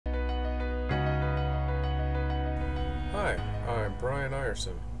I'm Brian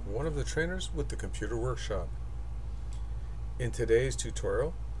Ierson, one of the trainers with the Computer Workshop. In today's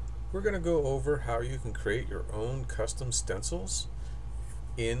tutorial, we're going to go over how you can create your own custom stencils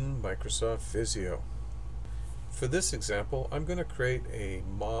in Microsoft Visio. For this example, I'm going to create a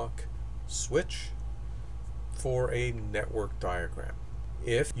mock switch for a network diagram.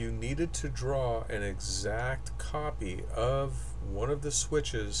 If you needed to draw an exact copy of one of the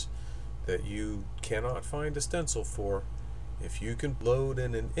switches that you cannot find a stencil for, if you can load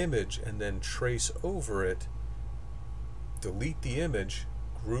in an image and then trace over it, delete the image,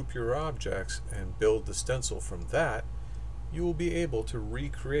 group your objects, and build the stencil from that, you will be able to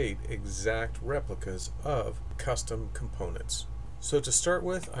recreate exact replicas of custom components. So to start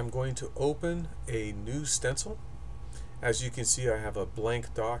with, I'm going to open a new stencil. As you can see, I have a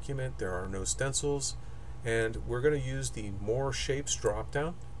blank document. There are no stencils, and we're going to use the More Shapes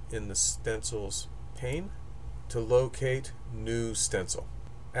drop-down in the Stencils pane to locate new stencil.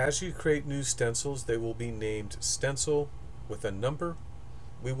 As you create new stencils, they will be named stencil with a number.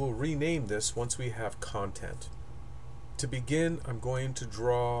 We will rename this once we have content. To begin, I'm going to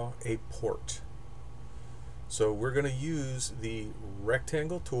draw a port. So we're going to use the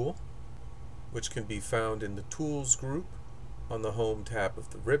rectangle tool, which can be found in the Tools group on the Home tab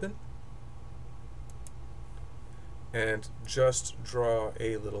of the ribbon, and just draw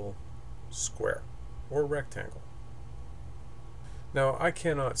a little square or rectangle. Now I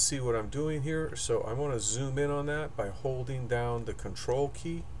cannot see what I'm doing here, so I want to zoom in on that by holding down the Control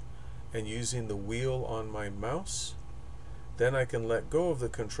key and using the wheel on my mouse. Then I can let go of the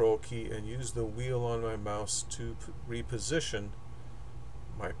Control key and use the wheel on my mouse to reposition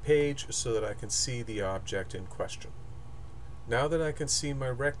my page so that I can see the object in question. Now that I can see my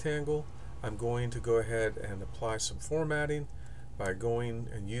rectangle, I'm going to go ahead and apply some formatting by going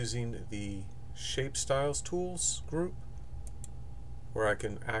and using the Shape Styles Tools group, where I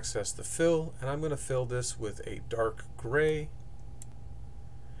can access the fill, and I'm going to fill this with a dark gray,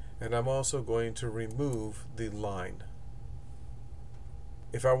 and I'm also going to remove the line.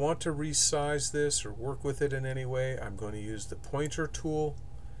 If I want to resize this or work with it in any way, I'm going to use the pointer tool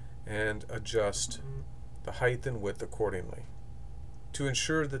and adjust the height and width accordingly. To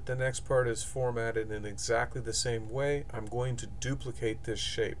ensure that the next part is formatted in exactly the same way, I'm going to duplicate this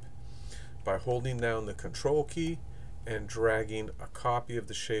shape by holding down the Control key and dragging a copy of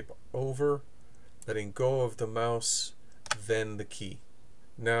the shape over, letting go of the mouse, then the key.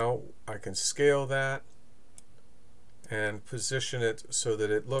 Now I can scale that and position it so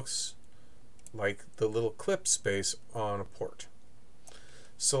that it looks like the little clip space on a port.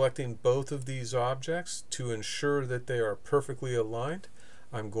 Selecting both of these objects to ensure that they are perfectly aligned,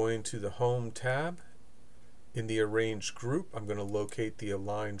 I'm going to the Home tab. In the Arrange group, I'm going to locate the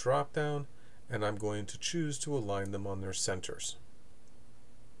Align drop-down, and I'm going to choose to align them on their centers.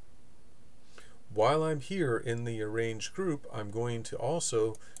 While I'm here in the Arrange group, I'm going to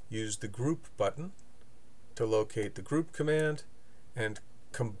also use the Group button to locate the Group command and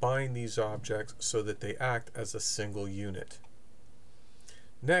combine these objects so that they act as a single unit.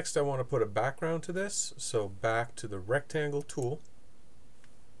 Next, I want to put a background to this, so back to the rectangle tool,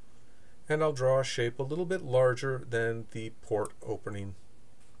 and I'll draw a shape a little bit larger than the port opening.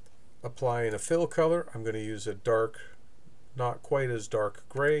 Applying a fill color, I'm going to use a dark, not quite as dark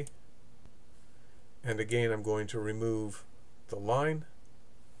gray, and again I'm going to remove the line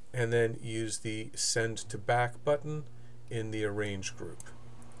and then use the Send to Back button in the Arrange group.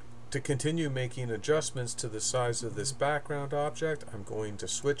 To continue making adjustments to the size of this background object, I'm going to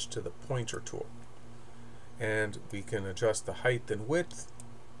switch to the pointer tool, and we can adjust the height and width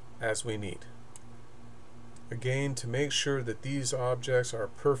as we need. Again, to make sure that these objects are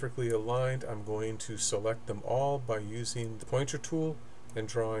perfectly aligned, I'm going to select them all by using the pointer tool and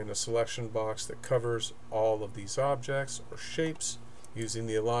drawing a selection box that covers all of these objects or shapes, using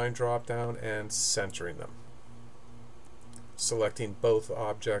the Align drop-down and centering them. Selecting both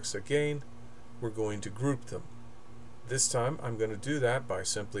objects again, we're going to group them. This time I'm going to do that by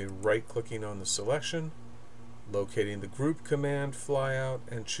simply right-clicking on the selection, locating the Group command flyout,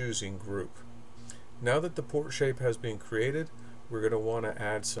 and choosing Group. Now that the port shape has been created, we're going to want to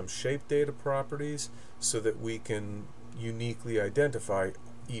add some shape data properties so that we can uniquely identify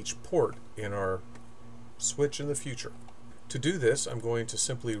each port in our switch in the future. To do this, I'm going to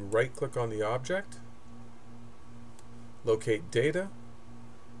simply right-click on the object, locate data,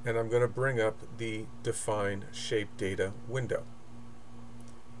 and I'm going to bring up the Define Shape Data window.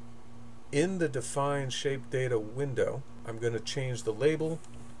 In the Define Shape Data window, I'm going to change the label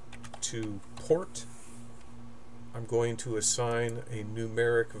to Port. I'm going to assign a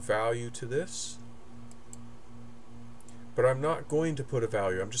numeric value to this. but I'm not going to put a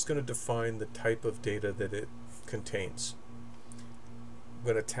value. I'm just going to define the type of data that it contains. I'm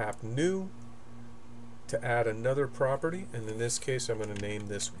going to tap New to add another property, and in this case I'm going to name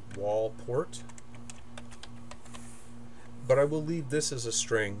this wall port. But I will leave this as a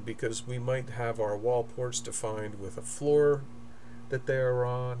string because we might have our wall ports defined with a floor that they are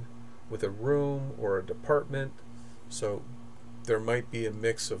on, with a room or a department. So there might be a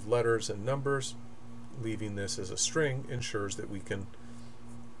mix of letters and numbers. Leaving this as a string ensures that we can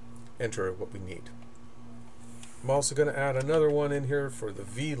enter what we need. I'm also going to add another one in here for the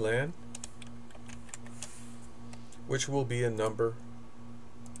VLAN, which will be a number.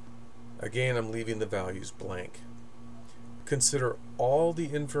 Again, I'm leaving the values blank. Consider all the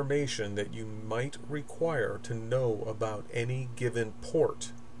information that you might require to know about any given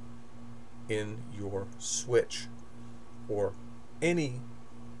port in your switch or any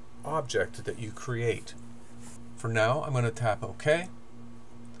object that you create. For now, I'm going to tap OK.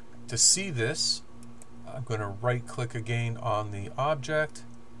 To see this, I'm going to right click again on the object,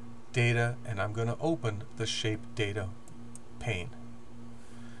 data, and I'm going to open the shape data pane.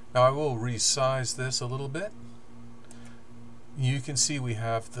 Now I will resize this a little bit. You can see we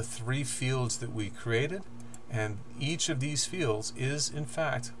have the 3 fields that we created, and each of these fields is in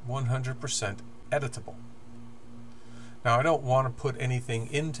fact 100% editable. Now I don't want to put anything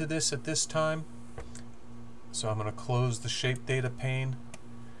into this at this time, so I'm going to close the shape data pane.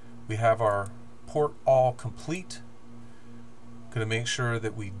 We have our port all complete. Going to make sure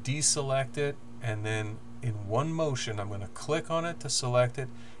that we deselect it, and then in one motion I'm going to click on it to select it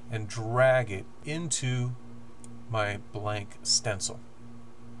and drag it into my blank stencil.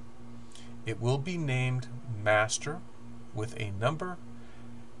 It will be named master with a number,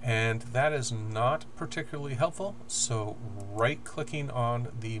 and that is not particularly helpful, so right clicking on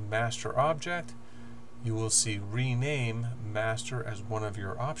the master object, you will see rename master as one of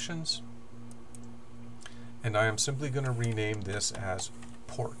your options, and I am simply going to rename this as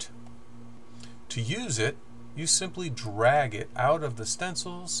port. To use it, you simply drag it out of the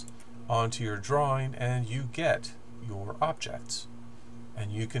stencils onto your drawing and you get your objects,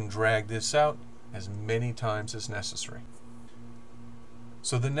 and you can drag this out as many times as necessary.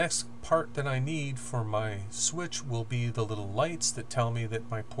 So the next part that I need for my switch will be the little lights that tell me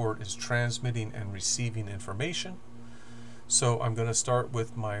that my port is transmitting and receiving information. So I'm going to start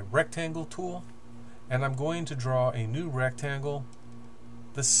with my rectangle tool, and I'm going to draw a new rectangle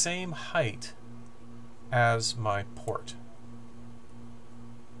the same height as my port.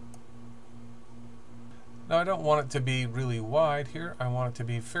 Now I don't want it to be really wide here, I want it to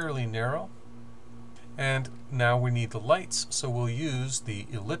be fairly narrow. And now we need the lights, so we'll use the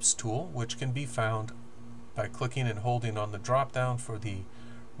ellipse tool, which can be found by clicking and holding on the drop down for the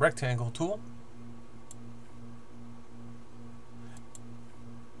rectangle tool.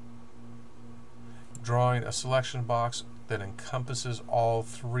 Drawing a selection box that encompasses all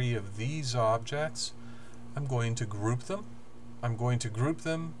 3 of these objects. I'm going to group them. I'm going to group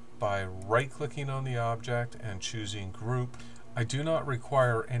them by right-clicking on the object and choosing Group. I do not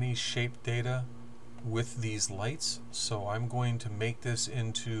require any shape data with these lights, so I'm going to make this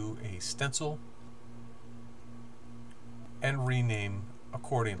into a stencil and rename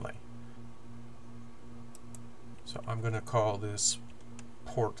accordingly. So I'm going to call this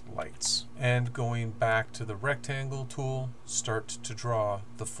Port Lights. And going back to the rectangle tool, start to draw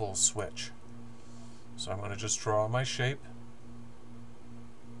the full switch. So I'm going to just draw my shape.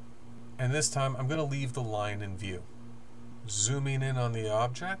 And this time I'm going to leave the line in view. Zooming in on the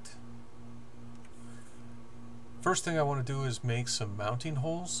object. First thing I want to do is make some mounting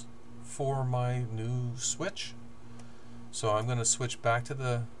holes for my new switch. So I'm going to switch back to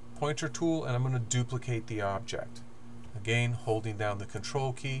the pointer tool and I'm going to duplicate the object. Again, holding down the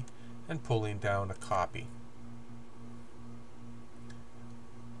control key and pulling down a copy.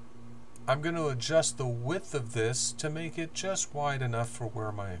 I'm going to adjust the width of this to make it just wide enough for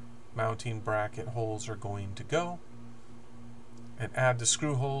where my mounting bracket holes are going to go, and add the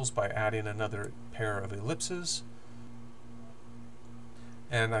screw holes by adding another pair of ellipses.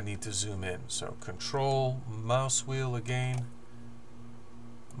 And I need to zoom in, so control mouse wheel again.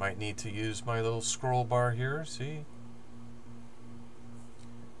 Might need to use my little scroll bar here, see?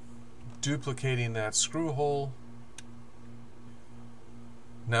 Duplicating that screw hole.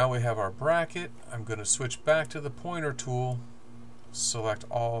 Now we have our bracket. I'm going to switch back to the pointer tool, select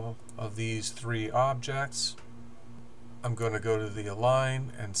all of these 3 objects. I'm going to go to the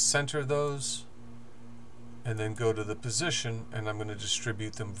align and center those, and then go to the position, and I'm going to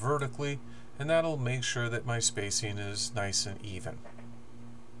distribute them vertically, and that'll make sure that my spacing is nice and even.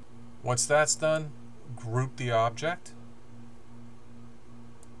 Once that's done, group the object,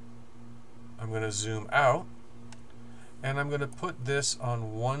 I'm going to zoom out, and I'm going to put this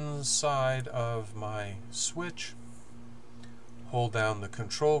on one side of my switch, hold down the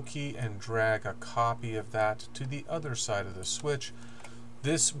control key and drag a copy of that to the other side of the switch.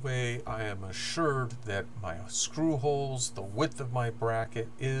 This way I am assured that my screw holes, the width of my bracket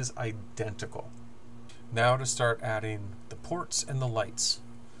is identical. Now to start adding the ports and the lights.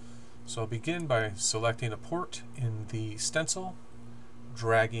 So I'll begin by selecting a port in the stencil,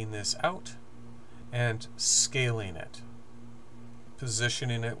 dragging this out and scaling it,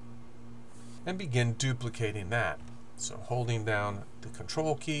 positioning it, and begin duplicating that. So holding down the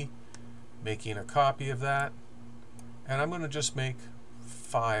control key, making a copy of that, and I'm going to just make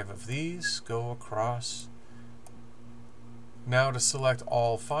 5 of these go across. Now to select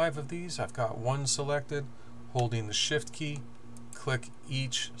all 5 of these, I've got one selected, holding the shift key, click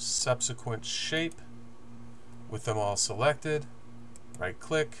each subsequent shape with them all selected, right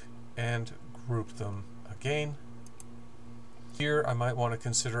click and group them again. Here I might want to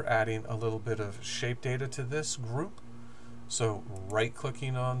consider adding a little bit of shape data to this group. So right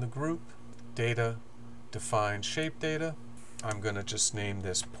clicking on the group, data, define shape data. I'm going to just name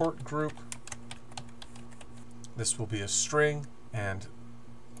this port group. This will be a string, and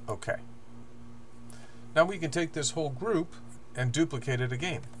OK. Now we can take this whole group and duplicate it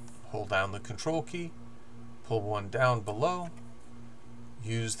again. Hold down the control key, pull one down below,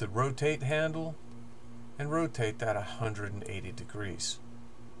 use the rotate handle, and rotate that 180 degrees.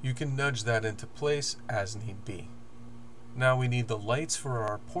 You can nudge that into place as need be. Now we need the lights for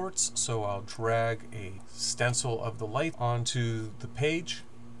our ports, so I'll drag a stencil of the light onto the page,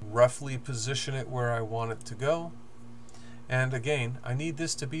 roughly position it where I want it to go, and again I need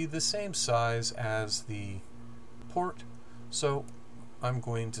this to be the same size as the port, so I'm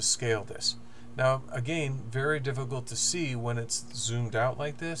going to scale this. Now again, very difficult to see when it's zoomed out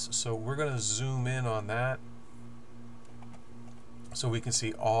like this, so we're going to zoom in on that so we can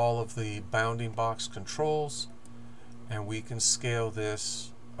see all of the bounding box controls, and we can scale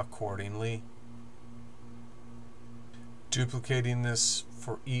this accordingly. Duplicating this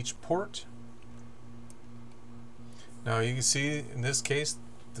for each port. Now you can see in this case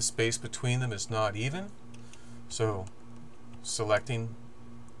the space between them is not even, so selecting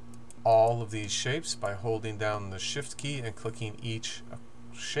all of these shapes by holding down the shift key and clicking each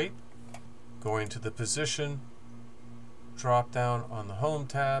shape, going to the position drop down on the home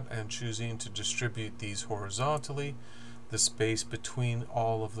tab and choosing to distribute these horizontally. The space between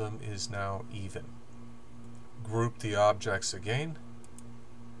all of them is now even. Group the objects again,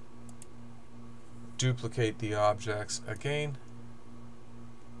 duplicate the objects again,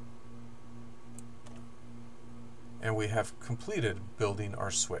 and we have completed building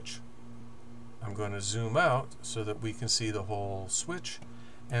our switch. I'm going to zoom out so that we can see the whole switch,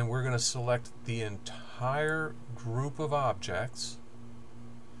 and we're going to select the entire group of objects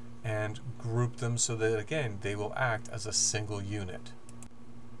and group them so that again they will act as a single unit.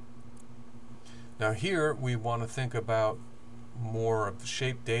 Now here we want to think about more of the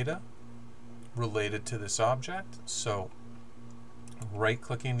shape data related to this object, so right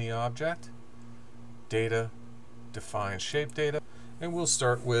clicking the object, data, define shape data, and we'll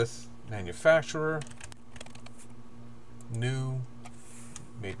start with manufacturer, new,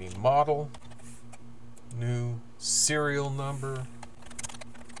 maybe model, new, serial number,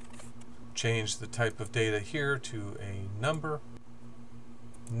 change the type of data here to a number,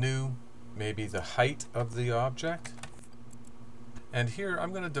 new, maybe the height of the object, and here I'm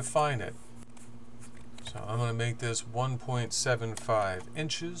going to define it. So I'm going to make this 1.75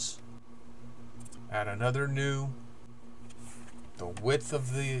 inches, add another new, the width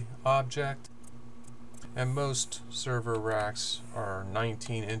of the object, and most server racks are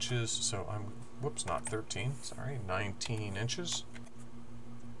 19 inches, so I'm, whoops, not 13, sorry, 19 inches.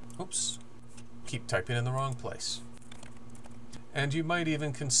 Oops, keep typing in the wrong place. And you might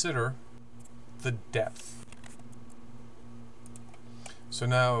even consider the depth. So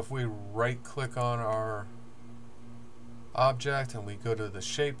now if we right click on our object and we go to the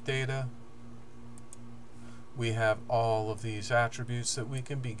shape data, we have all of these attributes that we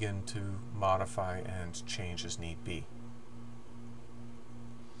can begin to modify and change as need be.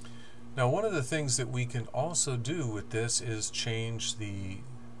 Now one of the things that we can also do with this is change the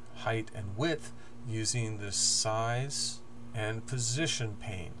height and width using the size and position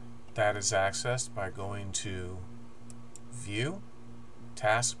pane. That is accessed by going to View,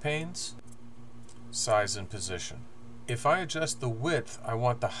 Task Panes, Size and Position. If I adjust the width, I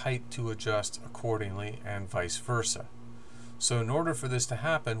want the height to adjust accordingly and vice versa. So in order for this to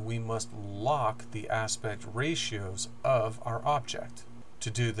happen, we must lock the aspect ratios of our object. To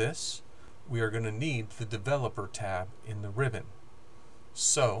do this, we are going to need the Developer tab in the ribbon.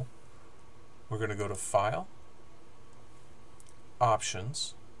 So we're going to go to File,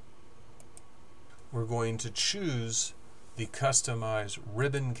 Options. We're going to choose the Customize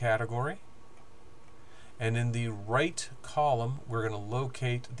Ribbon category. And in the right column, we're going to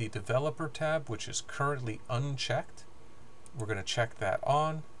locate the Developer tab, which is currently unchecked. We're going to check that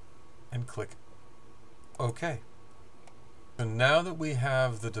on and click OK. So now that we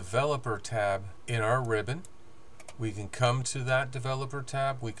have the Developer tab in our ribbon, we can come to that Developer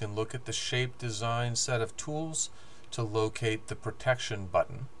tab. We can look at the Shape Design set of tools to locate the Protection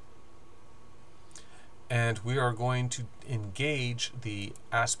button. And we are going to engage the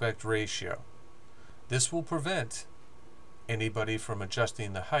aspect ratio. This will prevent anybody from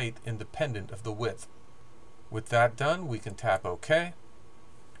adjusting the height independent of the width. With that done, we can tap OK.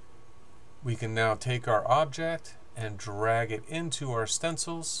 We can now take our object and drag it into our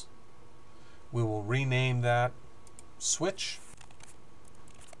stencils. We will rename that switch.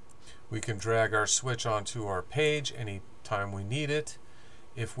 We can drag our switch onto our page anytime we need it.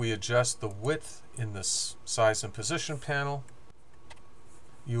 If we adjust the width in the size and position panel,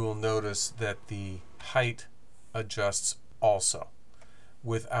 you will notice that the height adjusts also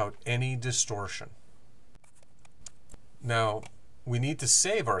without any distortion. Now we need to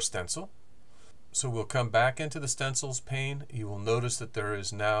save our stencil, so we'll come back into the stencils pane. You will notice that there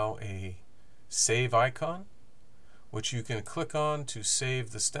is now a save icon, which you can click on to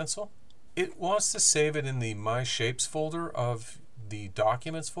save the stencil. It wants to save it in the My Shapes folder of the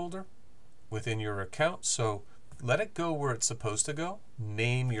Documents folder within your account, so let it go where it's supposed to go.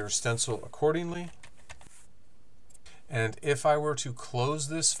 Name your stencil accordingly. And if I were to close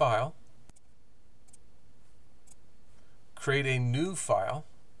this file, create a new file,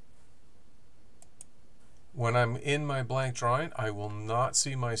 when I'm in my blank drawing, I will not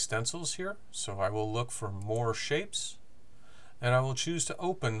see my stencils here, so I will look for More Shapes, and I will choose to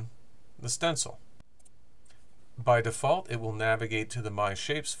open the stencil. By default, it will navigate to the My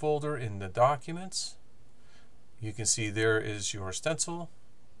Shapes folder in the Documents. You can see there is your stencil.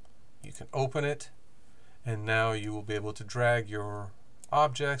 You can open it, and now you will be able to drag your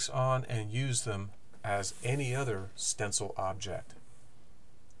objects on and use them as any other stencil object.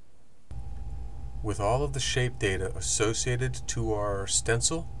 With all of the shape data associated to our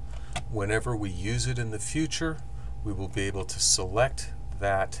stencil, whenever we use it in the future, we will be able to select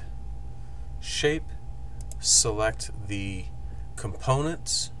that shape, select the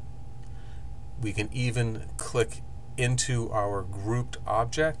components. We can even click into our grouped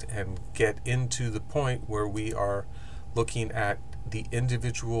object and get into the point where we are looking at the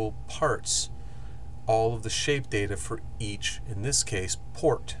individual parts, all of the shape data for each, in this case,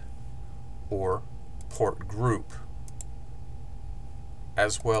 port or port group,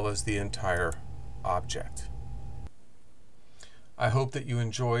 as well as the entire object. I hope that you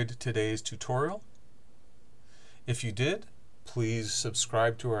enjoyed today's tutorial. If you did, please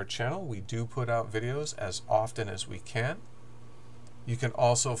subscribe to our channel. We do put out videos as often as we can. You can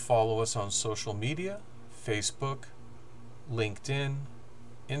also follow us on social media, Facebook, LinkedIn,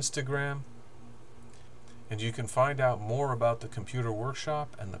 Instagram, and you can find out more about the Computer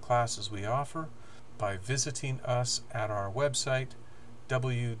Workshop and the classes we offer by visiting us at our website,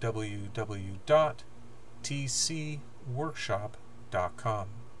 www.tcworkshop.com.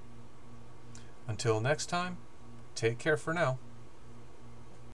 Until next time, take care for now.